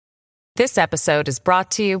This episode is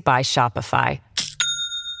brought to you by Shopify.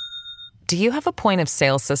 Do you have a point of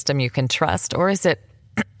sale system you can trust, or is it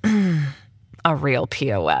a real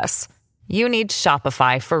POS? You need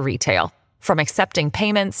Shopify for retail. From accepting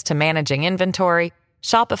payments to managing inventory,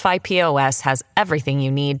 Shopify POS has everything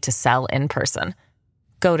you need to sell in person.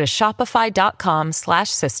 Go to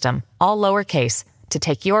shopify.com/system, all lowercase, to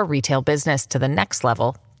take your retail business to the next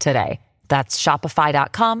level today. That's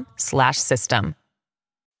shopify.com/system.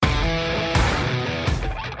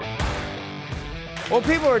 Well,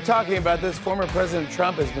 people are talking about this. Former President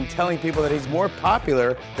Trump has been telling people that he's more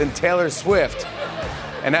popular than Taylor Swift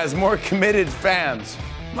and has more committed fans.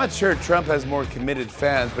 I'm not sure Trump has more committed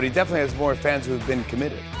fans, but he definitely has more fans who have been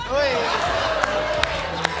committed.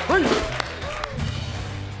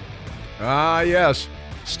 Yes.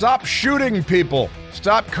 Stop shooting people.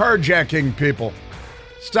 Stop carjacking people.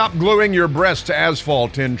 Stop gluing your breast to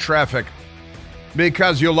asphalt in traffic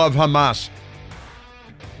because you love Hamas.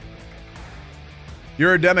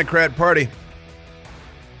 You're a Democrat Party.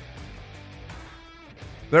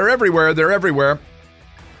 They're everywhere. They're everywhere.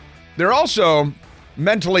 They're also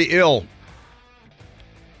mentally ill.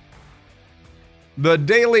 The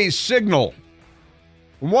Daily Signal.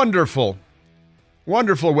 Wonderful,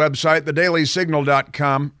 wonderful website,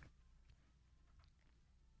 thedailysignal.com.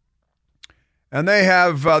 And they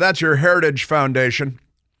have, that's your Heritage Foundation.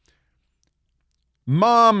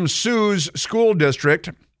 Mom sues school district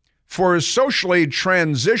for socially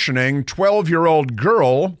transitioning 12-year-old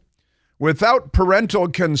girl without parental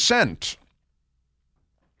consent.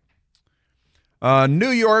 A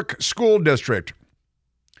New York school district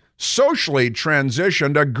socially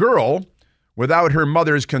transitioned a girl without her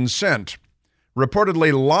mother's consent,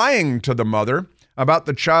 reportedly lying to the mother about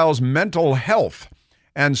the child's mental health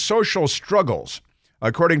and social struggles,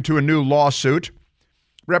 according to a new lawsuit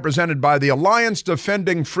represented by the Alliance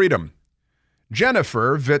Defending Freedom.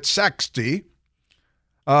 Jennifer Vitsaksty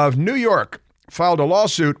of New York filed a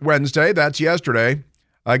lawsuit Wednesday, that's yesterday,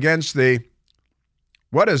 against the,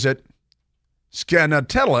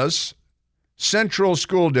 Skanatelas Central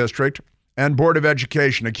School District and Board of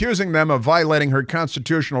Education, accusing them of violating her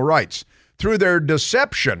constitutional rights through their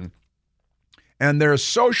deception and their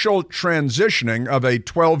social transitioning of a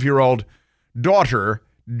 12-year-old daughter,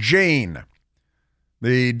 Jane.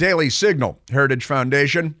 The Daily Signal Heritage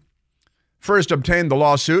Foundation first obtained the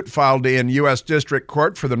lawsuit filed in U.S. District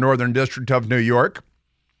Court for the Northern District of New York,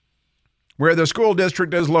 where the school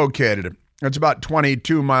district is located. It's about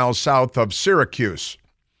 22 miles south of Syracuse.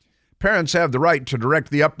 Parents have the right to direct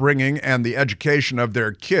the upbringing and the education of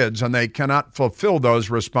their kids, and they cannot fulfill those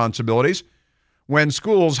responsibilities when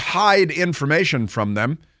schools hide information from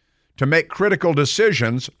them to make critical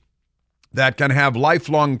decisions that can have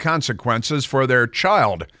lifelong consequences for their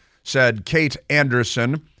child, said Kate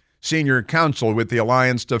Anderson, senior counsel with the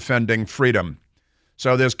Alliance Defending Freedom.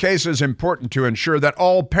 So this case is important to ensure that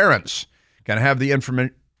all parents can have the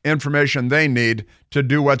information they need to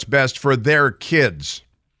do what's best for their kids.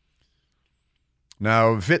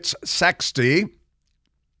 Now, Vitsaksty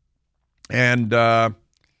and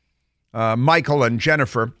Michael and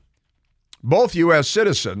Jennifer, both U.S.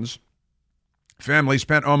 citizens, family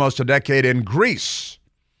spent almost a decade in Greece,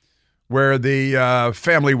 where the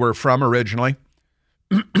family were from originally.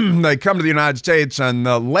 They come to the United States, and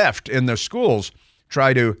the left in their schools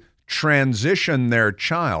try to transition their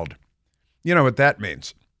child. You know what that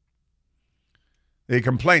means. The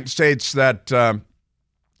complaint states that the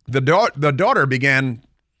daughter began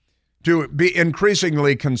to be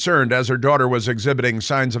increasingly concerned as her daughter was exhibiting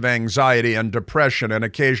signs of anxiety and depression and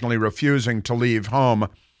occasionally refusing to leave home.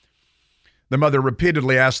 The mother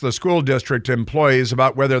repeatedly asked the school district employees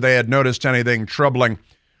about whether they had noticed anything troubling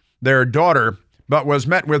their daughter, but was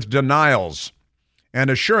met with denials and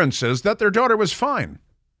assurances that their daughter was fine.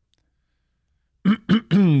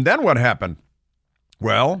 Then what happened?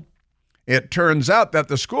 Well, it turns out that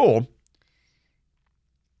the school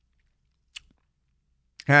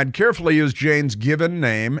had carefully used Jane's given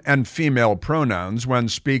name and female pronouns when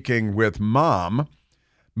speaking with mom,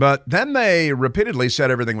 but then they repeatedly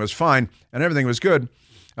said everything was fine and everything was good,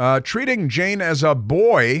 treating Jane as a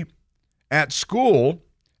boy at school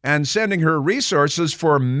and sending her resources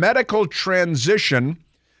for medical transition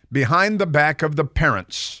behind the back of the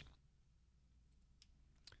parents.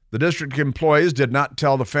 The district employees did not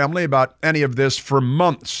tell the family about any of this for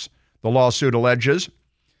months, the lawsuit alleges,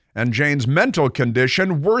 and Jane's mental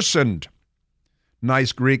condition worsened.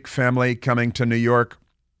 Nice Greek family coming to New York.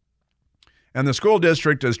 And the school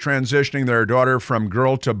district is transitioning their daughter from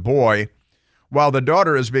girl to boy, while the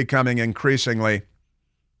daughter is becoming increasingly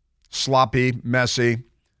sloppy, messy,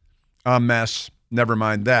 a mess. Never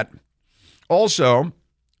mind that. Also,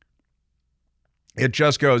 it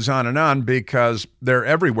just goes on because they're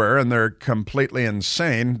everywhere and they're completely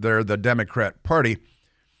insane. They're the Democrat Party.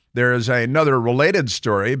 There's another related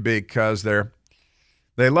story because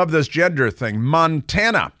they love this gender thing.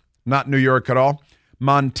 Montana, not New York at all.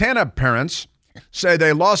 Montana parents say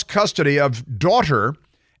they lost custody of daughter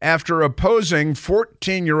after opposing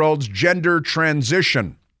 14-year-old's gender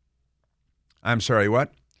transition. I'm sorry,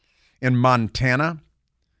 what? In Montana?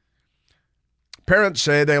 Parents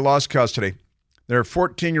say they lost custody, their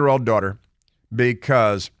 14-year-old daughter,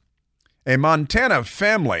 because a Montana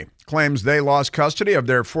family claims they lost custody of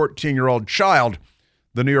their 14-year-old child,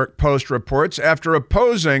 the New York Post reports, after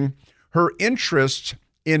opposing her interests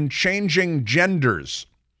in changing genders.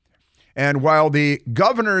 And while the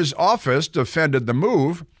governor's office defended the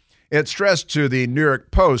move, it stressed to the New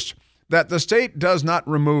York Post that the state does not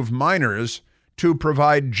remove minors to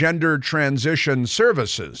provide gender transition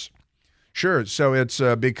services. Sure, so it's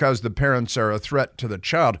because the parents are a threat to the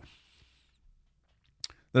child.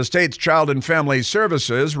 The state's Child and Family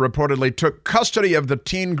Services reportedly took custody of the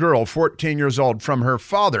teen girl, 14 years old, from her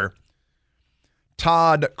father,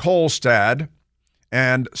 Todd Kolstad,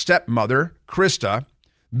 and stepmother, Krista,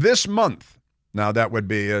 this month. Now, that would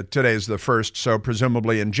be, today's the 1st, so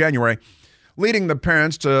presumably in January, leading the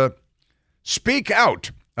parents to speak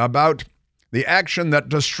out about the action that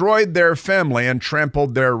destroyed their family and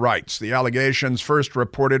trampled their rights. The allegations, first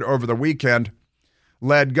reported over the weekend,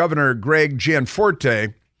 led Governor Greg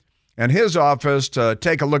Gianforte and his office to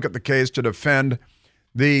take a look at the case to defend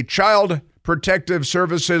the Child Protective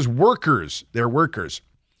Services workers, their workers.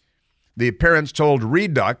 The parents told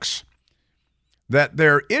Redux that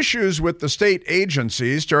their issues with the state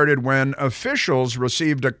agency started when officials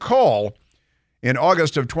received a call in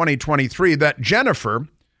August of 2023 that Jennifer,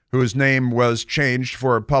 whose name was changed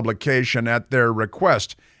for publication at their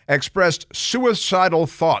request, expressed suicidal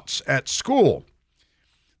thoughts at school.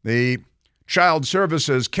 The Child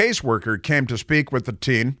Services caseworker came to speak with the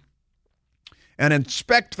teen and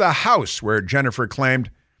inspect the house where Jennifer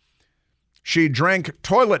claimed she drank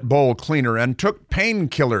toilet bowl cleaner and took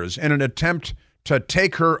painkillers in an attempt to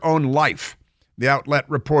take her own life, the outlet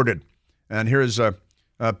reported. And here's a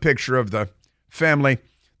picture of the family.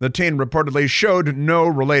 The teen reportedly showed no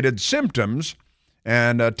related symptoms,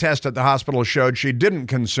 and a test at the hospital showed she didn't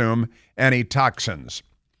consume any toxins.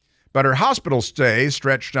 But her hospital stay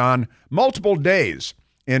stretched on multiple days,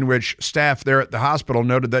 in which staff there at the hospital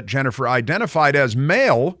noted that Jennifer identified as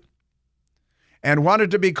male and wanted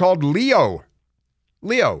to be called Leo.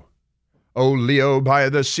 Leo. Oh, Leo by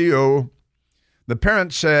the CO. The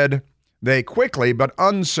parents said they quickly but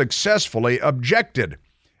unsuccessfully objected.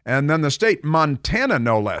 And then the state, Montana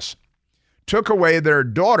no less, took away their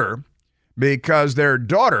daughter because their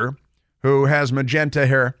daughter, who has magenta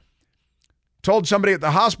hair, told somebody at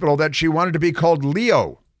the hospital that she wanted to be called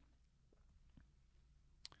Leo.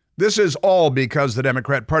 This is all because the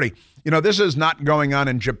Democrat Party. You know, this is not going on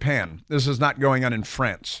in Japan. This is not going on in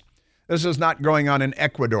France. This is not going on in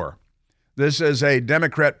Ecuador. This is a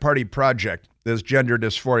Democrat Party project, this gender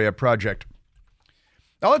dysphoria project.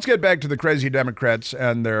 Now let's get back to the crazy Democrats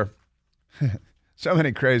and their so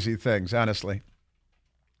many crazy things, honestly.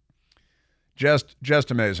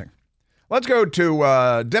 Just amazing. Let's go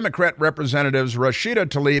to Democrat Representatives Rashida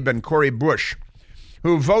Tlaib and Cori Bush,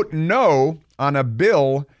 who vote no on a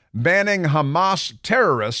bill banning Hamas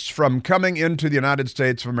terrorists from coming into the United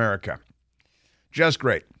States of America. Just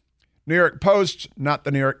great. New York Post, not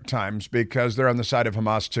the New York Times, because they're on the side of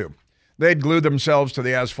Hamas too. They'd glue themselves to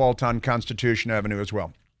the asphalt on Constitution Avenue as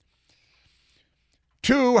well.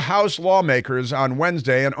 2 House lawmakers on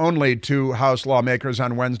Wednesday, and only 2 House lawmakers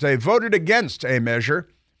on Wednesday, voted against a measure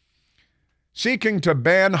seeking to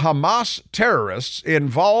ban Hamas terrorists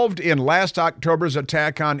involved in last October's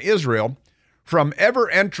attack on Israel from ever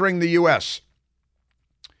entering the U.S.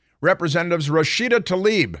 Representatives Rashida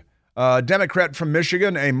Tlaib, a Democrat from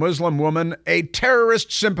Michigan, a Muslim woman, a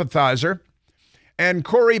terrorist sympathizer, and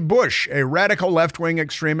Cori Bush, a radical left-wing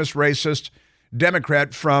extremist racist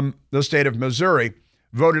Democrat from the state of Missouri,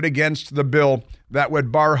 voted against the bill that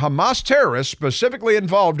would bar Hamas terrorists specifically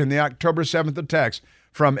involved in the October 7th attacks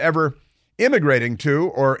from ever immigrating to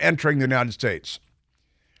or entering the United States.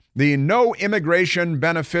 The No Immigration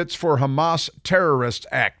Benefits for Hamas Terrorist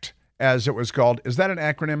Act, as it was called. Is that an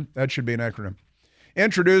acronym? That should be an acronym.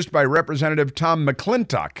 Introduced by Representative Tom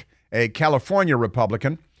McClintock, a California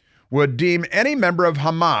Republican, would deem any member of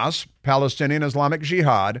Hamas, Palestinian Islamic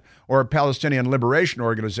Jihad, or Palestinian Liberation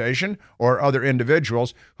Organization, or other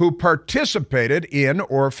individuals who participated in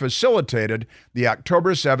or facilitated the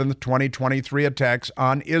October 7th, 2023 attacks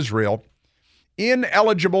on Israel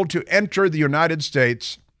ineligible to enter the United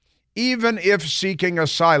States, even if seeking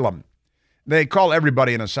asylum. They call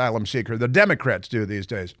everybody an asylum seeker. The Democrats do these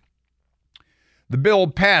days. The bill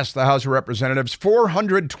passed the House of Representatives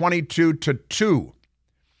 422-2,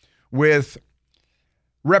 with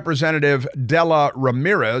Representative Della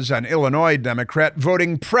Ramirez, an Illinois Democrat,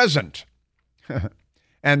 voting present,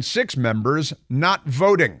 and 6 members not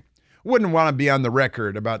voting. Wouldn't want to be on the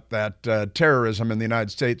record about that terrorism in the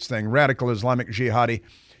United States thing, radical Islamic jihadi,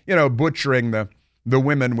 butchering the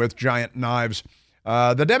women with giant knives.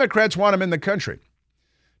 The Democrats want them in the country.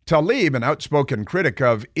 Tlaib, an outspoken critic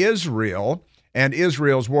of Israel and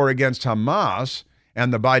Israel's war against Hamas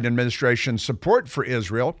and the Biden administration's support for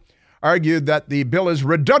Israel, argued that the bill is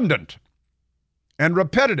redundant and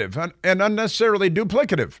repetitive and unnecessarily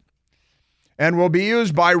duplicative and will be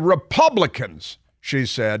used by Republicans, she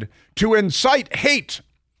said, to incite hate.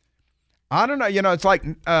 I don't know, it's like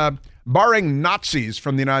barring Nazis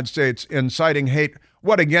from the United States, inciting hate.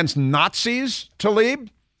 What, against Nazis, Tlaib?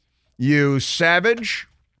 You savage.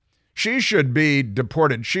 She should be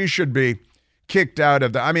deported. She should be kicked out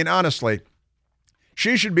of honestly,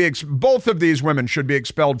 she should be, both of these women should be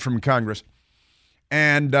expelled from Congress.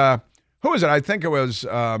 And who is it? I think it was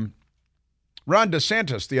Ron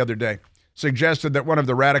DeSantis the other day suggested that one of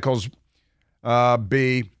the radicals that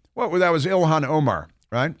was Ilhan Omar,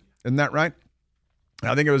 right? Isn't that right?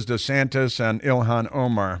 I think it was DeSantis and Ilhan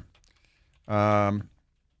Omar.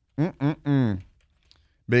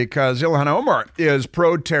 Because Ilhan Omar is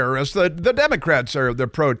pro-terrorist. The Democrats are the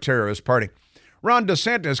pro-terrorist party. Ron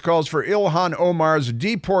DeSantis calls for Ilhan Omar's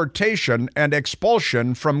deportation and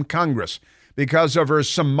expulsion from Congress because of her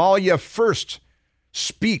Somalia First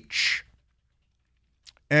speech.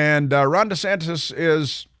 And Ron DeSantis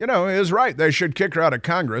is right. They should kick her out of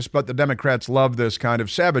Congress, but the Democrats love this kind of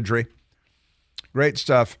savagery. Great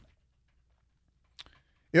stuff.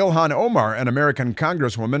 Ilhan Omar, an American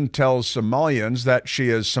congresswoman, tells Somalians that she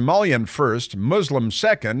is Somalian first, Muslim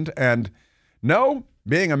second, and no,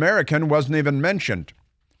 being American wasn't even mentioned.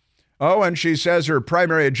 Oh, and she says her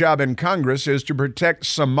primary job in Congress is to protect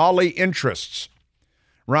Somali interests.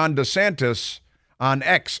 Ron DeSantis on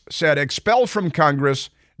X said, expel from Congress,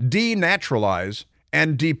 denaturalize,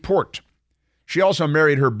 and deport. She also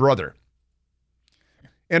married her brother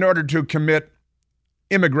in order to commit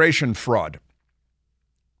immigration fraud,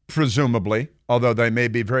 presumably, although they may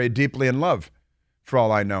be very deeply in love, for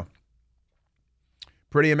all I know.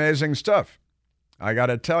 Pretty amazing stuff. I got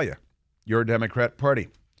to tell you, your Democrat Party.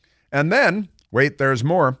 And then, wait, there's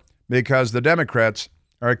more, because the Democrats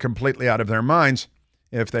are completely out of their minds,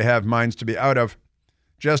 if they have minds to be out of.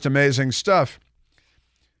 Just amazing stuff.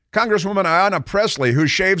 Congresswoman Ayanna Pressley, who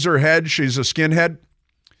shaves her head, she's a skinhead.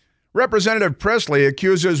 Representative Pressley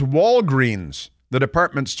accuses Walgreens, the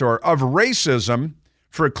department store, of racism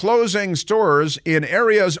for closing stores in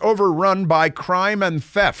areas overrun by crime and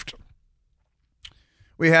theft.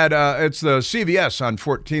 We had, it's the CVS on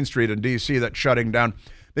 14th Street in D.C. that's shutting down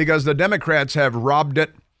because the Democrats have robbed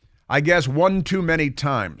it, I guess, one too many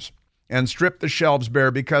times and stripped the shelves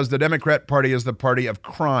bare because the Democrat Party is the party of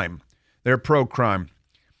crime. They're pro-crime.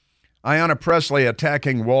 Ayanna Pressley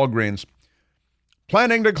attacking Walgreens,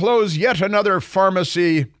 planning to close yet another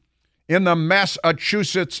pharmacy in the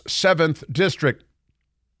Massachusetts 7th District,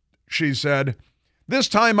 she said, this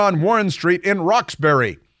time on Warren Street in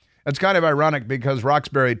Roxbury. It's kind of ironic because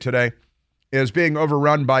Roxbury today is being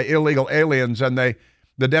overrun by illegal aliens, and the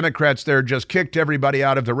Democrats there just kicked everybody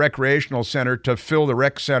out of the recreational center to fill the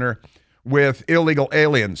rec center with illegal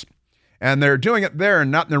aliens. And they're doing it there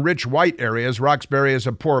and not in the rich white areas. Roxbury is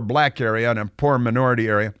a poor black area and a poor minority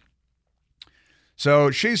area.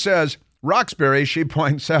 So she says, Roxbury, she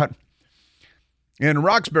points out, in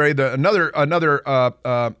Roxbury,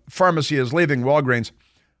 another pharmacy is leaving Walgreens,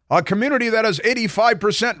 a community that is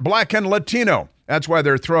 85% black and Latino. That's why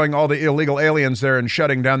they're throwing all the illegal aliens there and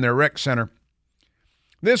shutting down their rec center.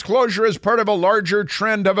 This closure is part of a larger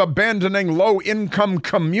trend of abandoning low-income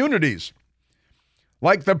communities,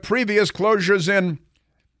 like the previous closures in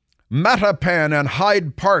Mattapan and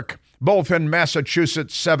Hyde Park, both in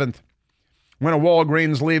Massachusetts 7th. When a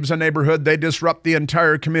Walgreens leaves a neighborhood, they disrupt the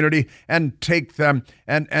entire community and take them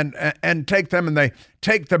and they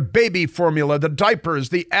take the baby formula, the diapers,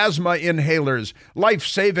 the asthma inhalers,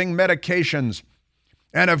 life-saving medications,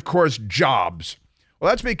 and of course, jobs.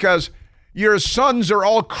 Well, that's because your sons are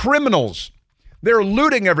all criminals. They're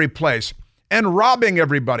looting every place and robbing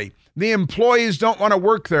everybody. The employees don't want to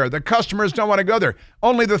work there. The customers don't want to go there.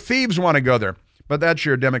 Only the thieves want to go there. But that's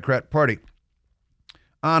your Democrat Party.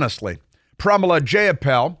 Honestly. Pramila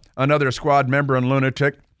Jayapal, another squad member and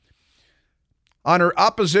lunatic, on her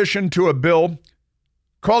opposition to a bill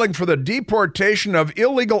calling for the deportation of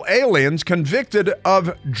illegal aliens convicted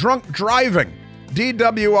of drunk driving,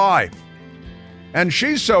 DWI. And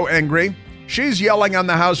she's so angry, she's yelling on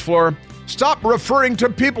the House floor, "Stop referring to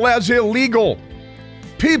people as illegal.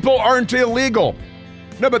 People aren't illegal."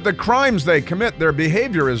 No, but the crimes they commit, their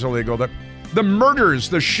behavior is illegal. The murders,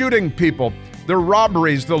 the shooting people, the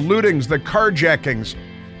robberies, the lootings, the carjackings.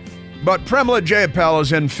 But Pramila Jayapal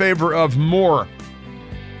is in favor of more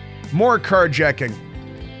carjacking.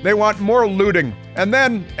 They want more looting. And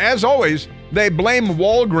then, as always, they blame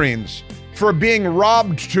Walgreens for being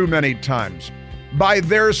robbed too many times by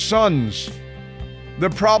their sons. The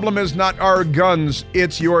problem is not our guns,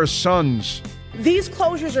 it's your sons. These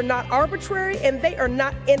closures are not arbitrary and they are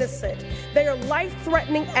not innocent. They are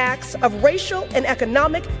life-threatening acts of racial and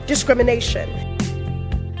economic discrimination.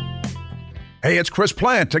 Hey, it's Chris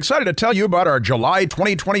Plant, excited to tell you about our July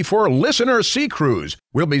 2024 Listener Sea Cruise.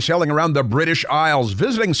 We'll be sailing around the British Isles,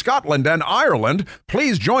 visiting Scotland and Ireland.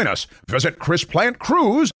 Please join us. Visit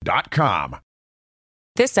ChrisPlantCruise.com.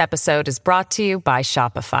 This episode is brought to you by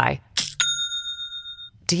Shopify.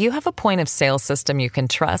 Do you have a point of sale system you can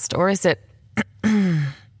trust, or is it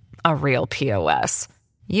a real POS?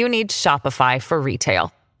 You need Shopify for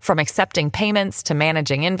retail. From accepting payments to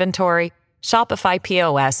managing inventory, Shopify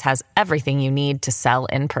POS has everything you need to sell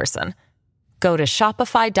in person. Go to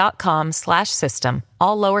shopify.com/system,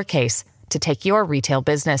 all lowercase, to take your retail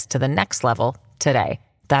business to the next level today.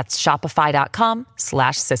 That's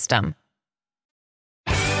shopify.com/system.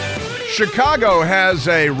 Chicago has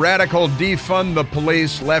a radical defund the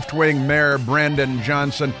police left-wing mayor, Brandon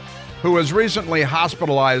Johnson, who was recently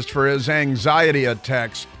hospitalized for his anxiety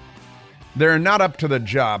attacks. They're not up to the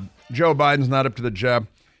job. Joe Biden's not up to the job.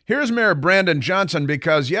 Here's Mayor Brandon Johnson,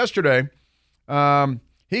 because yesterday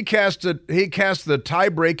he cast the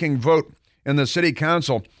tie-breaking vote in the city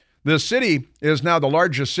council. The city is now the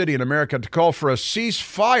largest city in America to call for a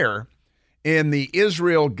ceasefire in the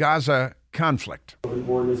Israel-Gaza conflict.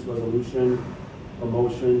 For this resolution, a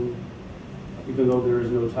motion, even though there is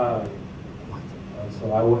no tie.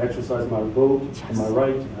 So I will exercise my vote on my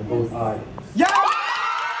right. I vote aye. Yeah!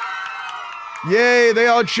 Yay, they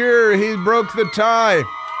all cheer. He broke the tie.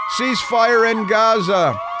 Ceasefire in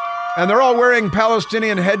Gaza. And they're all wearing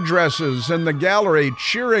Palestinian headdresses in the gallery,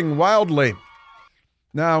 cheering wildly.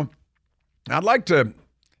 Now, I'd like to,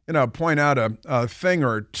 point out a thing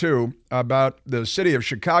or two about the city of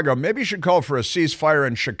Chicago. Maybe you should call for a ceasefire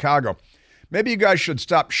in Chicago. Maybe you guys should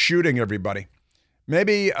stop shooting everybody.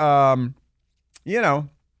 Maybe, when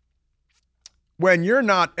you're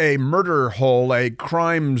not a murder hole, a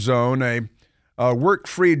crime zone, a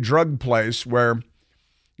work-free drug place where,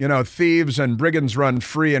 thieves and brigands run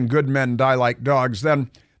free and good men die like dogs, then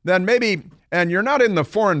maybe, and you're not in the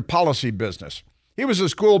foreign policy business. He was a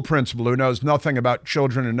school principal who knows nothing about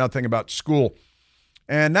children and nothing about school.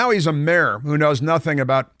 And now he's a mayor who knows nothing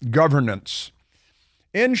about governance.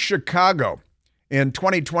 In Chicago, in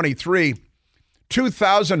 2023,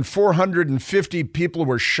 2,450 people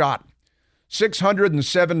were shot.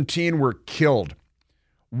 617 were killed.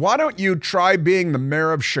 Why don't you try being the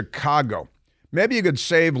mayor of Chicago? Maybe you could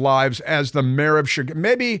save lives as the mayor of Chicago.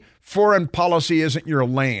 Maybe foreign policy isn't your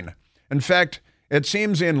lane. In fact, it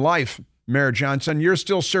seems in life, Mayor Johnson, you're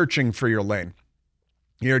still searching for your lane.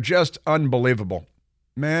 You're just unbelievable.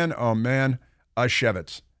 Man, oh man, a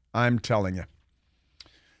Shevitz. I'm telling you.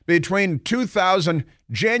 Between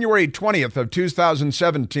January 20th of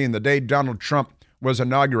 2017, the day Donald Trump was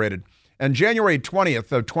inaugurated, and January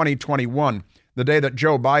 20th of 2021, the day that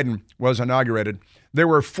Joe Biden was inaugurated, there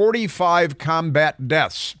were 45 combat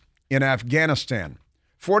deaths in Afghanistan.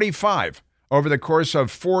 45 over the course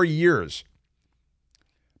of 4 years.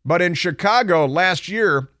 But in Chicago last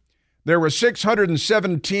year, there were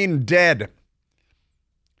 617 dead,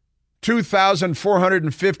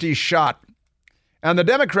 2,450 shot. And the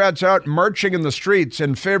Democrats out marching in the streets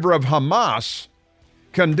in favor of Hamas,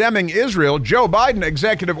 condemning Israel. Joe Biden,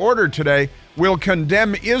 executive order today, will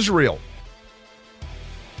condemn Israel.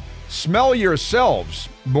 Smell yourselves,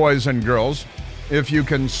 boys and girls, if you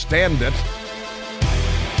can stand it.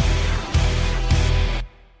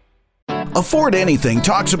 Afford Anything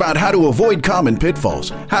talks about how to avoid common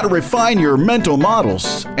pitfalls, how to refine your mental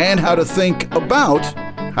models, and how to think about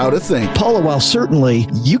how to think. Paula, while certainly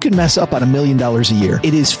you can mess up on $1 million a year,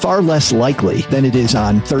 it is far less likely than it is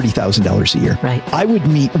on $30,000 a year. Right. I would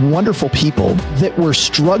meet wonderful people that were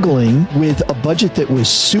struggling with a budget that was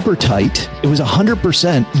super tight. It was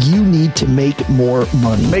 100% you need to make more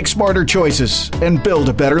money. Make smarter choices and build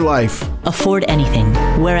a better life. Afford Anything,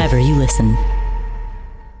 wherever you listen.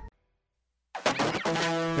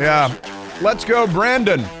 Yeah, Let's go,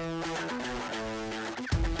 Brandon.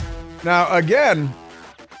 Now, again,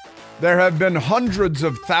 there have been hundreds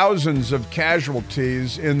of thousands of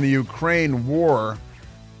casualties in the Ukraine war.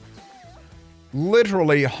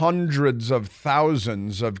 Literally hundreds of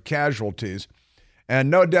thousands of casualties. And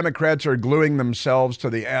no Democrats are gluing themselves to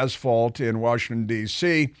the asphalt in Washington,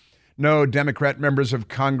 D.C. No Democrat members of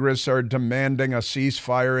Congress are demanding a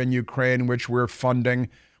ceasefire in Ukraine, which we're funding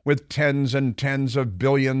with tens and tens of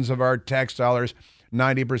billions of our tax dollars,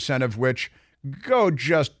 90% of which go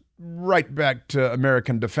just right back to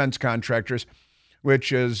American defense contractors,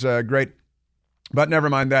 which is great. But never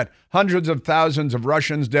mind that. Hundreds of thousands of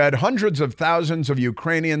Russians dead, hundreds of thousands of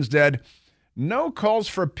Ukrainians dead. No calls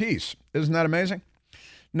for peace. Isn't that amazing?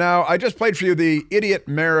 Now, I just played for you the idiot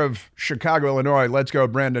mayor of Chicago, Illinois, let's go,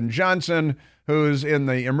 Brandon Johnson, who's in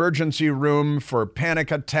the emergency room for panic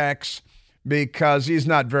attacks because he's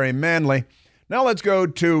not very manly. Now let's go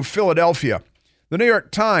to Philadelphia. The New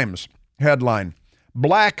York Times headline,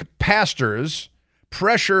 Black pastors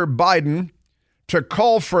pressure Biden to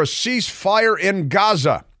call for a ceasefire in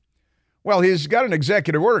Gaza. Well, he's got an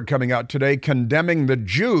executive order coming out today condemning the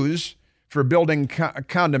Jews for building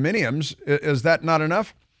condominiums. Is that not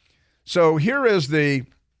enough? So here is they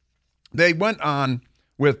went on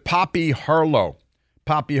with Poppy Harlow,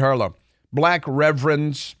 black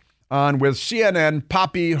reverends on with CNN.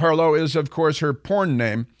 Poppy Harlow is, of course, her porn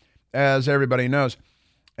name, as everybody knows.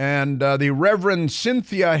 And the Reverend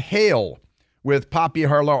Cynthia Hale with Poppy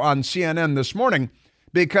Harlow on CNN this morning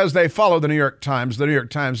because they follow the New York Times. The New York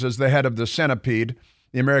Times is the head of the centipede.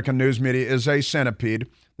 The American news media is a centipede.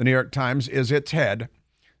 The New York Times is its head.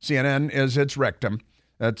 CNN is its rectum.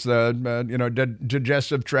 That's the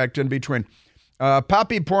digestive tract in between.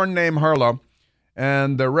 Poppy porn name Harlow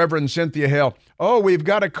and the Reverend Cynthia Hale. Oh, we've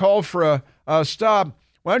got to call for a stop.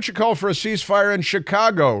 Why don't you call for a ceasefire in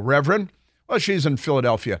Chicago, Reverend? Well, she's in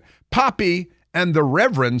Philadelphia. Poppy and the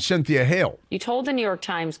Reverend Cynthia Hale. You told the New York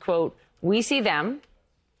Times, quote, we see them,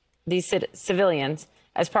 these civilians,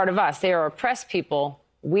 as part of us. They are oppressed people.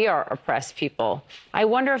 We are oppressed people. I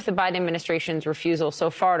wonder if the Biden administration's refusal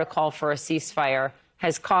so far to call for a ceasefire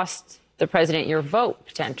has cost the president your vote,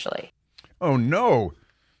 potentially. Oh, no.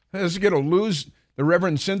 Is he going to lose the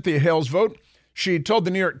Reverend Cynthia Hale's vote? She told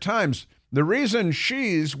the New York Times the reason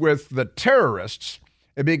she's with the terrorists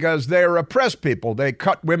is because they're oppressed people. They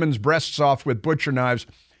cut women's breasts off with butcher knives,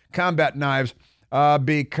 combat knives,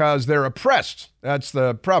 because they're oppressed. That's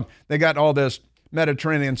the problem. They got all this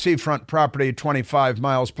Mediterranean seafront property, 25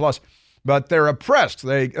 miles plus, but they're oppressed.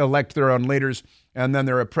 They elect their own leaders, and then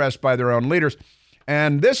they're oppressed by their own leaders.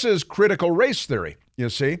 And this is critical race theory, you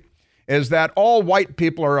see, is that all white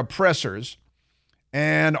people are oppressors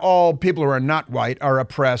and all people who are not white are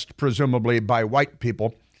oppressed, presumably by white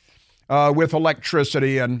people, with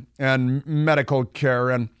electricity and medical care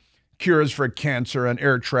and cures for cancer and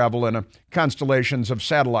air travel and constellations of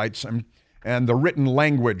satellites and the written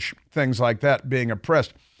language, things like that, being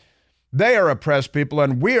oppressed. They are oppressed people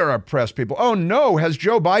and we are oppressed people. Oh no, has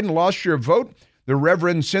Joe Biden lost your vote? The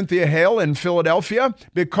Reverend Cynthia Hale in Philadelphia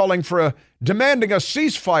be calling for demanding a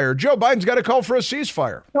ceasefire. Joe Biden's got to call for a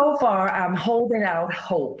ceasefire. So far, I'm holding out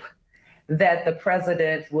hope that the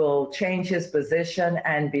president will change his position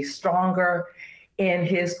and be stronger in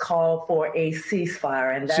his call for a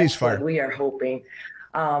ceasefire. And that's what we are hoping.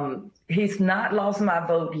 He's not lost my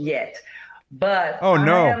vote yet, but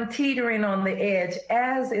I am teetering on the edge,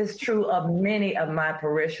 as is true of many of my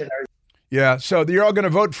parishioners. Yeah, so you're all going to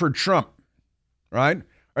vote for Trump, right?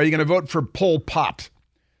 Are you going to vote for Pol Pot?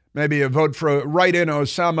 Maybe a vote for write-in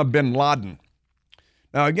Osama bin Laden.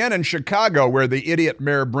 Now, again, in Chicago, where the idiot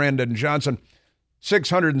mayor Brandon Johnson,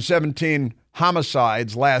 617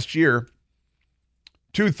 homicides last year,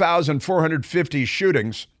 2,450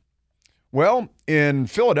 shootings. Well, in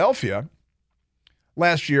Philadelphia,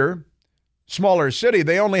 last year, smaller city,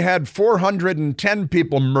 they only had 410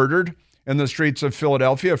 people murdered in the streets of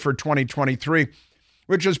Philadelphia for 2023,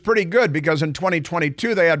 which is pretty good because in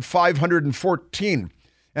 2022, they had 514.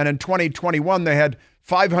 And in 2021, they had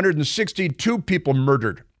 562 people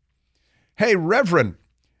murdered. Hey, Reverend,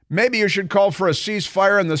 maybe you should call for a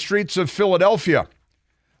ceasefire in the streets of Philadelphia.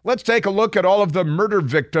 Let's take a look at all of the murder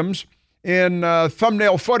victims in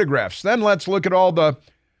thumbnail photographs. Then let's look at all the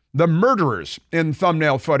murderers in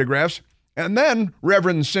thumbnail photographs. And then,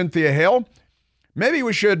 Reverend Cynthia Hale, maybe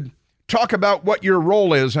we should talk about what your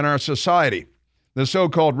role is in our society, the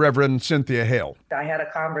so-called Reverend Cynthia Hale. I had a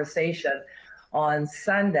conversation on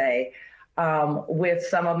Sunday with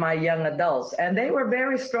some of my young adults, and they were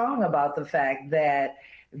very strong about the fact that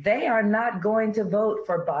they are not going to vote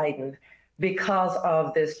for Biden because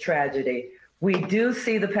of this tragedy. We do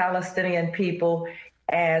see the Palestinian people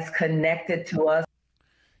as connected to us.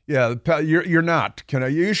 Yeah, you're not.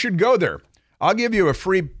 You should go there. I'll give you a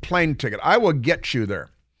free plane ticket. I will get you there.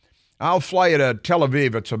 I'll fly you to Tel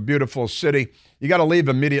Aviv. It's a beautiful city. You got to leave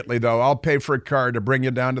immediately, though. I'll pay for a car to bring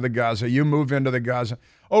you down to the Gaza. You move into the Gaza.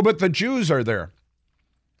 Oh, but the Jews are there.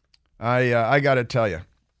 I got to tell you.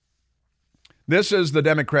 This is the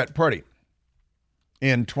Democrat Party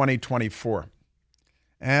in 2024.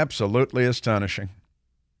 Absolutely astonishing.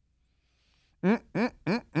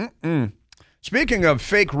 Speaking of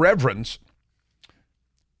fake reverends,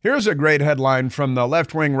 here's a great headline from the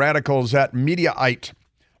left-wing radicals at Mediaite.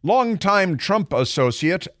 Longtime Trump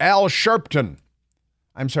associate Al Sharpton.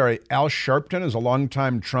 I'm sorry, Al Sharpton is a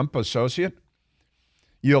longtime Trump associate?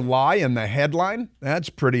 You lie in the headline? That's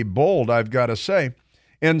pretty bold, I've got to say.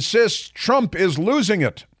 Insists Trump is losing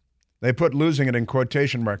it. They put losing it in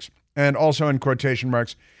quotation marks. And also in quotation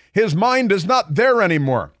marks, his mind is not there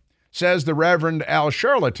anymore, says the Reverend Al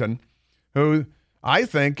Sharpton, who I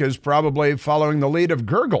think is probably following the lead of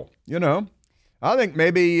Gurgle. I think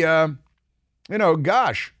maybe,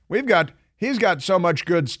 he's got so much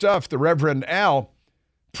good stuff, the Reverend Al,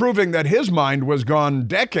 proving that his mind was gone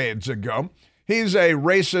decades ago. He's a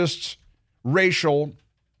racist, racial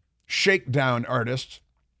shakedown artist.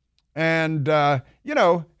 And,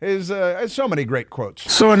 has so many great quotes.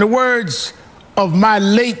 So in the words of my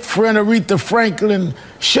late friend Aretha Franklin,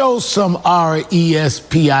 show some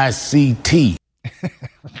RESPICT.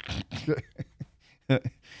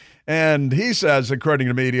 And he says, according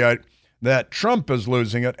to Mediaite, that Trump is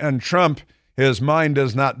losing it, and Trump, his mind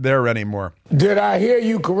is not there anymore. Did I hear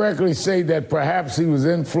you correctly say that perhaps he was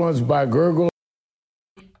influenced by Gurgle?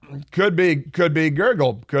 Could be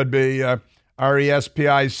Gurgle, could be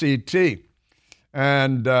RESPICT.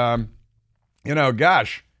 And,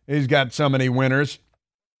 he's got so many winners.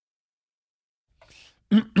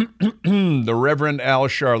 The Reverend Al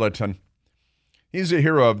Sharpton. He's a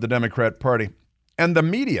hero of the Democrat Party. And the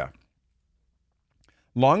media.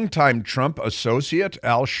 Longtime Trump associate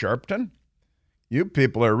Al Sharpton? You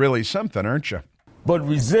people are really something, aren't you? But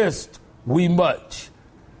resist we much.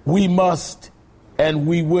 We must and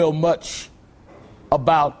we will much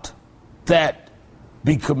about that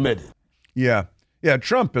be committed. Yeah,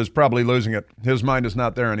 Trump is probably losing it. His mind is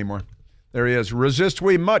not there anymore. There he is. Resist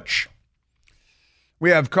we much. We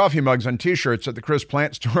have coffee mugs and T-shirts at the Chris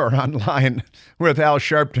Plant store online with Al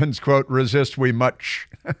Sharpton's quote, resist we much.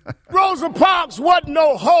 Rosa Parks wasn't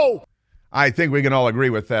no hoe. I think we can all agree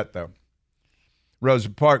with that, though. Rosa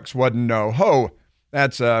Parks wasn't no hoe.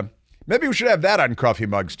 That's, maybe we should have that on coffee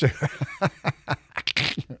mugs, too.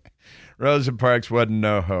 Rosa Parks wasn't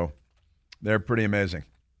no hoe. They're pretty amazing.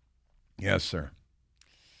 Yes, sir.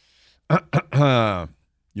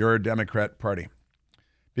 Your Democrat Party.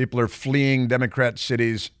 People are fleeing Democrat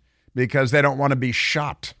cities because they don't want to be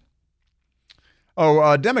shot.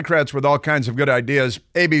 Democrats with all kinds of good ideas.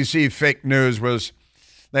 ABC fake news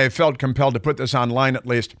they felt compelled to put this online at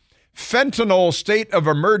least. Fentanyl state of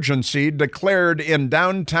emergency declared in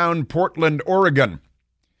downtown Portland, Oregon.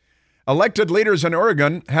 Elected leaders in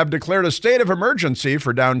Oregon have declared a state of emergency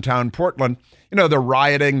for downtown Portland. The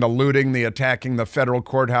rioting, the looting, the attacking the federal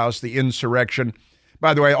courthouse, the insurrection.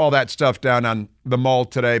 By the way, all that stuff down on the mall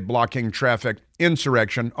today, blocking traffic,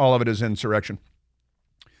 insurrection, all of it is insurrection.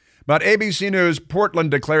 But ABC News, Portland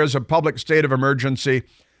declares a public state of emergency,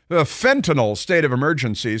 the fentanyl state of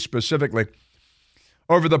emergency specifically,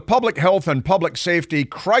 over the public health and public safety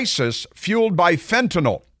crisis fueled by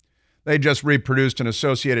fentanyl. They just reproduced an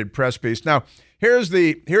Associated Press piece. Now, here's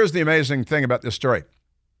the amazing thing about this story.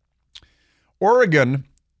 Oregon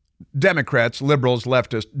Democrats, liberals,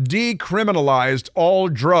 leftists, decriminalized all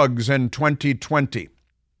drugs in 2020.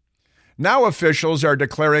 Now officials are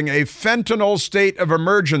declaring a fentanyl state of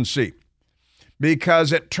emergency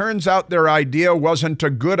because it turns out their idea wasn't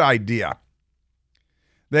a good idea.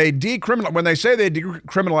 When they say they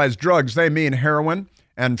decriminalize drugs, they mean heroin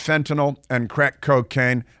and fentanyl and crack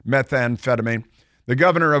cocaine, methamphetamine. The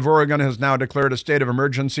governor of Oregon has now declared a state of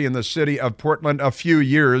emergency in the city of Portland a few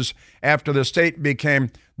years after the state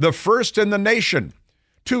became the first in the nation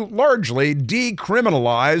to largely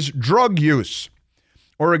decriminalize drug use.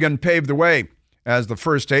 Oregon paved the way as the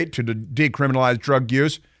first state to decriminalize drug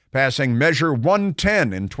use, passing Measure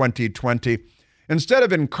 110 in 2020. Instead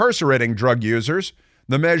of incarcerating drug users,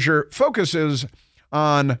 the measure focuses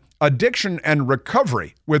on addiction and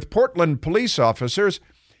recovery, with Portland police officers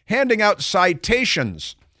handing out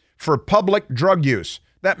citations for public drug use.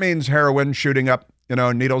 That means heroin, shooting up,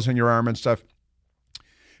 needles in your arm and stuff.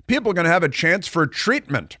 People are going to have a chance for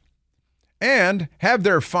treatment and have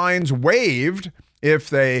their fines waived if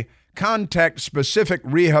they context-specific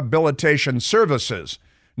rehabilitation services,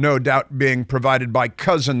 no doubt being provided by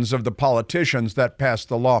cousins of the politicians that passed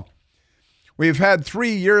the law. We've had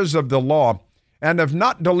 3 years of the law and have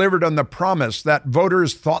not delivered on the promise that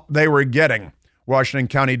voters thought they were getting, Washington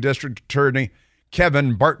County District Attorney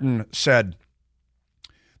Kevin Barton said.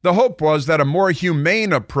 The hope was that a more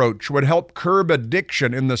humane approach would help curb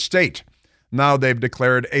addiction in the state. Now they've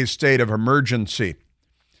declared a state of emergency,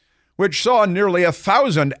 which saw nearly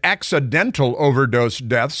 1,000 accidental overdose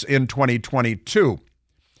deaths in 2022.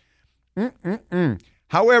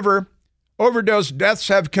 However, overdose deaths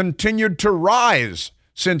have continued to rise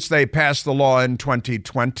since they passed the law in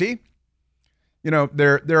 2020. You know,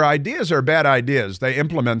 their ideas are bad ideas. They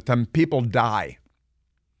implement them, people die.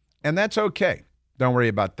 And that's okay. Don't worry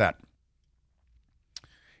about that.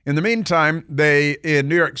 In the meantime, they, in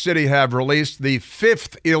New York City, have released the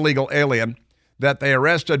 5th illegal alien that they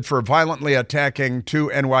arrested for violently attacking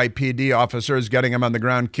 2 NYPD officers, getting them on the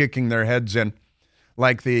ground, kicking their heads in,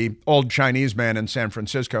 like the old Chinese man in San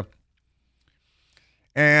Francisco.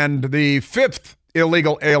 And the 5th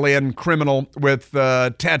illegal alien criminal with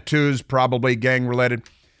tattoos, probably gang-related,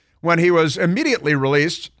 when he was immediately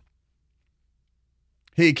released,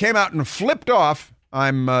 he came out and flipped off.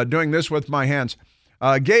 I'm doing this with my hands.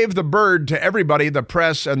 Gave the bird to everybody, the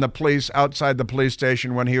press and the police outside the police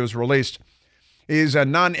station when he was released. He's a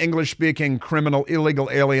non-English speaking criminal, illegal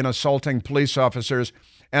alien assaulting police officers,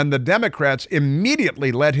 and the Democrats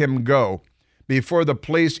immediately let him go before the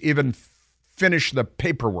police even finish the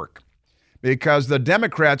paperwork, because the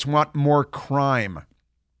Democrats want more crime.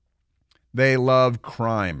 They love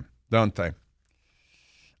crime, don't they?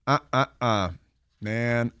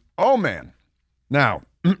 Man. Oh, man. Now,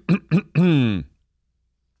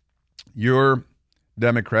 your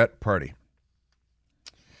Democrat Party.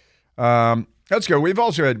 Let's go. We've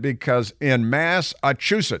also had, because in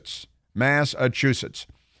Massachusetts,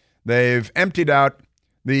 they've emptied out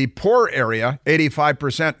the poor area,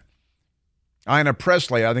 85%. Aina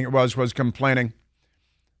Presley, I think it was complaining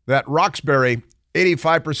that Roxbury,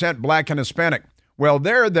 85% black and Hispanic. Well,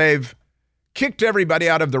 there they've kicked everybody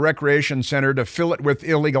out of the recreation center to fill it with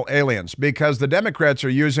illegal aliens, because the Democrats are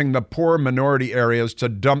using the poor minority areas to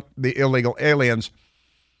dump the illegal aliens.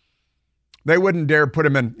 They wouldn't dare put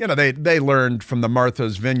them in, they learned from the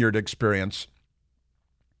Martha's Vineyard experience.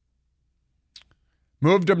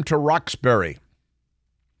 Moved them to Roxbury.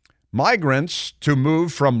 Migrants to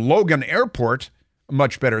move from Logan Airport, a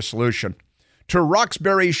much better solution, to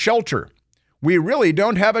Roxbury Shelter. We really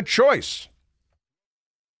don't have a choice.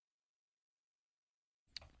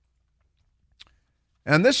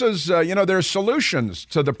 And this is, there's solutions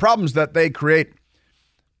to the problems that they create.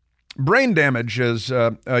 Brain damage is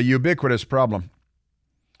a ubiquitous problem.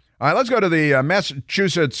 All right, let's go to the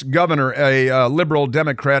Massachusetts governor, a liberal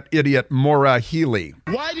Democrat idiot, Maura Healey.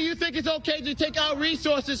 Why do you think it's okay to take out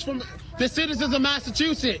resources from the citizens of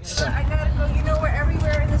Massachusetts? I gotta go. We're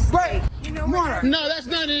everywhere in the state. Right. No, that's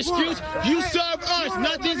not an excuse. You serve us,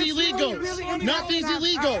 not these illegals. Not these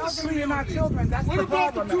illegals. You're not children. That's the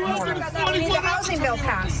problem. We need the housing bill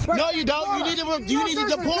passed. No, you don't. You need to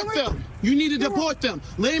deport them. You need to deport them.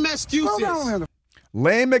 Lame excuses.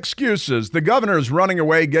 Lame excuses. The governor is running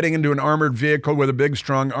away, getting into an armored vehicle with a big,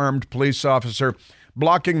 strong, armed police officer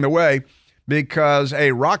blocking the way because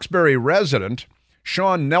a Roxbury resident,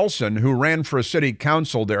 Sean Nelson, who ran for city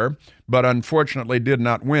council there, but unfortunately did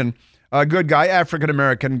not win, a good guy,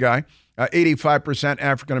 African-American guy, 85%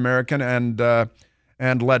 African-American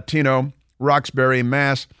and Latino, Roxbury,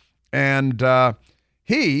 Mass. And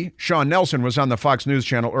Sean Nelson, was on the Fox News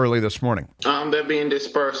channel early this morning. They're being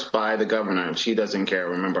dispersed by the governor. She doesn't care.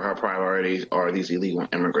 Remember, her priorities are these illegal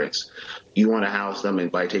immigrants. You want to house them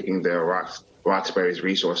by taking their Roxbury's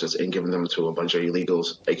resources and giving them to a bunch of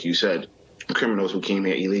illegals, like you said, criminals who came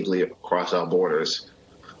here illegally across our borders.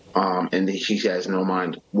 And she has no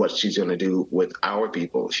mind what she's going to do with our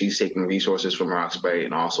people. She's taking resources from Roxbury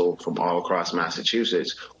and also from all across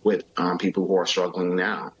Massachusetts with people who are struggling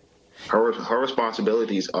now. Her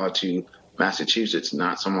responsibilities are to Massachusetts,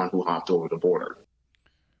 not someone who hopped over the border.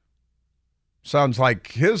 Sounds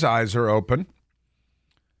like his eyes are open.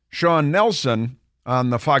 Sean Nelson on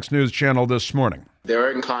the Fox News channel this morning.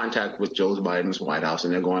 They're in contact with Joe Biden's White House,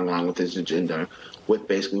 and they're going along with his agenda with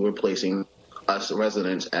basically replacing us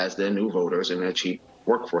residents as their new voters and their cheap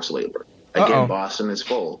workforce labor. Again, Boston is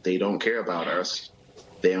full. They don't care about us.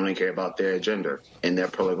 They only care about their agenda and their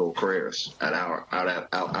political careers at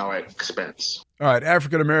our expense. All right,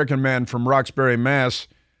 African-American man from Roxbury, Mass.,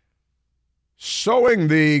 sowing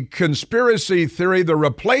the conspiracy theory, the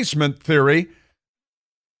replacement theory.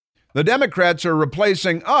 The Democrats are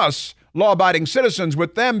replacing us law-abiding citizens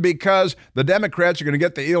with them because the Democrats are going to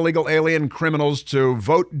get the illegal alien criminals to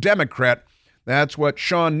vote Democrat. That's what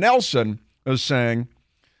Sean Nelson is saying.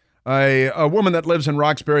 A woman that lives in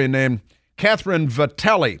Roxbury named Catherine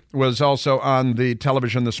Vitelli was also on the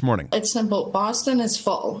television this morning. It's simple. Boston is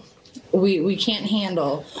full. We can't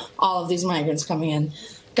handle all of these migrants coming in.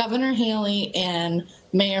 Governor Haley and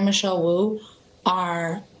Mayor Michelle Wu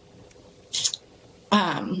are,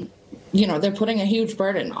 they're putting a huge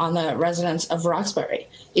burden on the residents of Roxbury.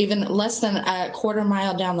 Even less than a quarter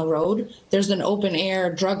mile down the road, there's an open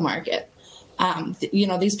air drug market.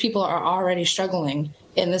 These people are already struggling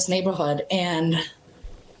in this neighborhood, and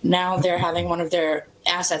now they're having one of their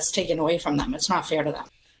assets taken away from them. It's not fair to them.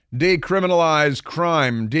 Decriminalize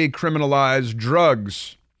crime, decriminalize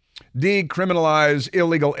drugs, decriminalize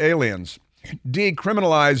illegal aliens,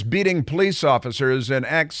 decriminalize beating police officers in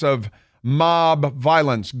acts of mob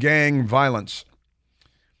violence, gang violence.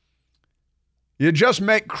 You just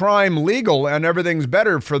make crime legal and everything's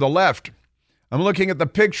better for the left. I'm looking at the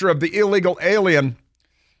picture of the illegal alien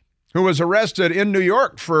who was arrested in New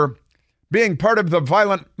York for being part of the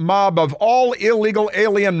violent mob of all illegal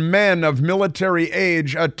alien men of military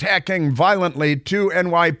age attacking violently two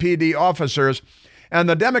NYPD officers. And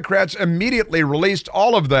the Democrats immediately released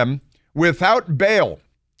all of them without bail.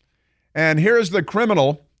 And here's the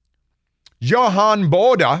criminal, Johan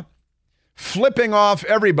Boda, flipping off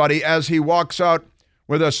everybody as he walks out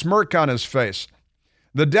with a smirk on his face.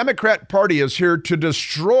 The Democrat Party is here to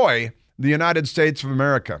destroy the United States of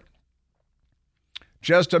America.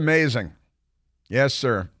 Just amazing. Yes,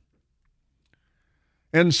 sir.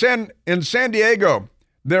 In San Diego,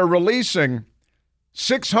 they're releasing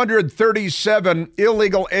 637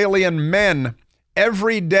 illegal alien men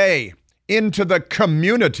every day into the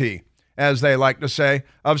community, as they like to say,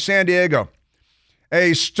 of San Diego.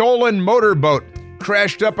 A stolen motorboat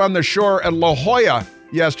crashed up on the shore at La Jolla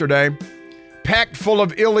yesterday, packed full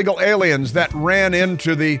of illegal aliens that ran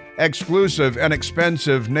into the exclusive and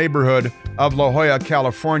expensive neighborhood of La Jolla,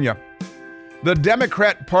 California. The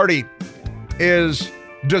Democrat Party is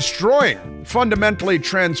destroying, fundamentally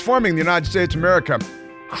transforming the United States of America.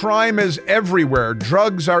 Crime is everywhere.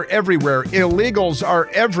 Drugs are everywhere. Illegals are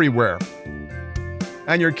everywhere.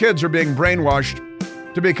 And your kids are being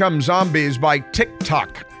brainwashed to become zombies by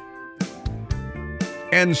TikTok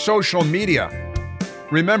and social media.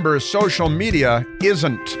 Remember, social media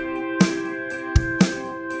isn't.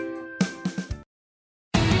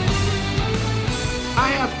 I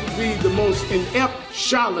have to be the most inept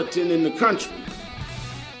charlatan in the country.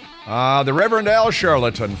 The Reverend Al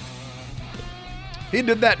Charlatan. He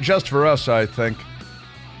did that just for us, I think.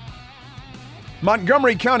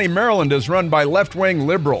 Montgomery County, Maryland is run by left-wing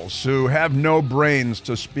liberals who have no brains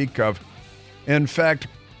to speak of. In fact,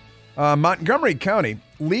 Montgomery County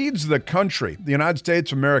leads the country, the United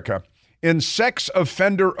States of America, in sex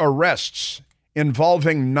offender arrests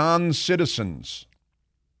involving non-citizens.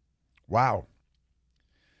 Wow.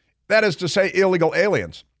 That is to say, illegal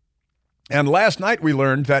aliens. And last night we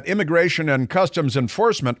learned that Immigration and Customs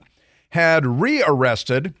Enforcement had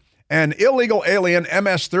rearrested an illegal alien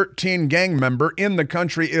MS-13 gang member in the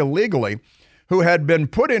country illegally who had been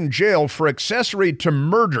put in jail for accessory to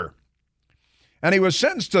murder. And he was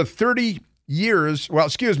sentenced to 5 years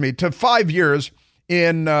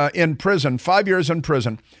in prison, 5 years in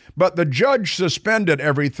prison. But the judge suspended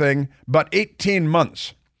everything but 18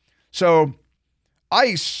 months. So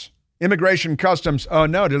ICE, Immigration Customs, oh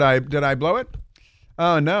no, did I blow it?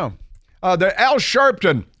 Oh no. The Al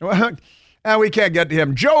Sharpton, we can't get to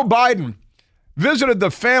him. Joe Biden visited the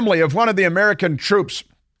family of one of the American troops.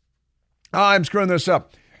 I'm screwing this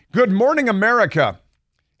up. Good Morning America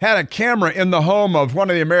had a camera in the home of one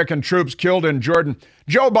of the American troops killed in Jordan.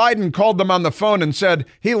 Joe Biden called them on the phone and said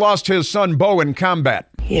he lost his son, Bo, in combat.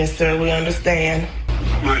 Yes, sir, we understand.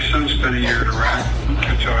 My son spent a year in Iraq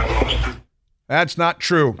until I lost him. That's not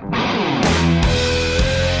true.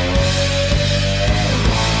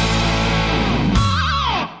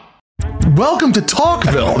 Welcome to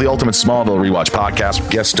Talkville, the ultimate Smallville rewatch podcast.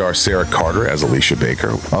 Guest star Sarah Carter as Alicia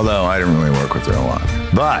Baker, although I didn't really work with her a lot.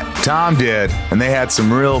 But Tom did, and they had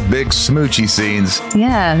some real big smoochy scenes.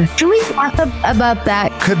 Yeah. Can we talk about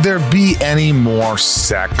that? Could there be any more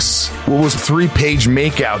sex? What was a 3-page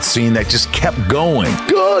makeout scene that just kept going?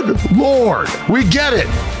 Good Lord. We get it.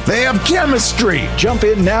 They have chemistry. Jump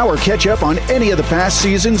in now or catch up on any of the past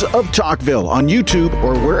seasons of Talkville on YouTube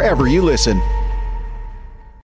or wherever you listen.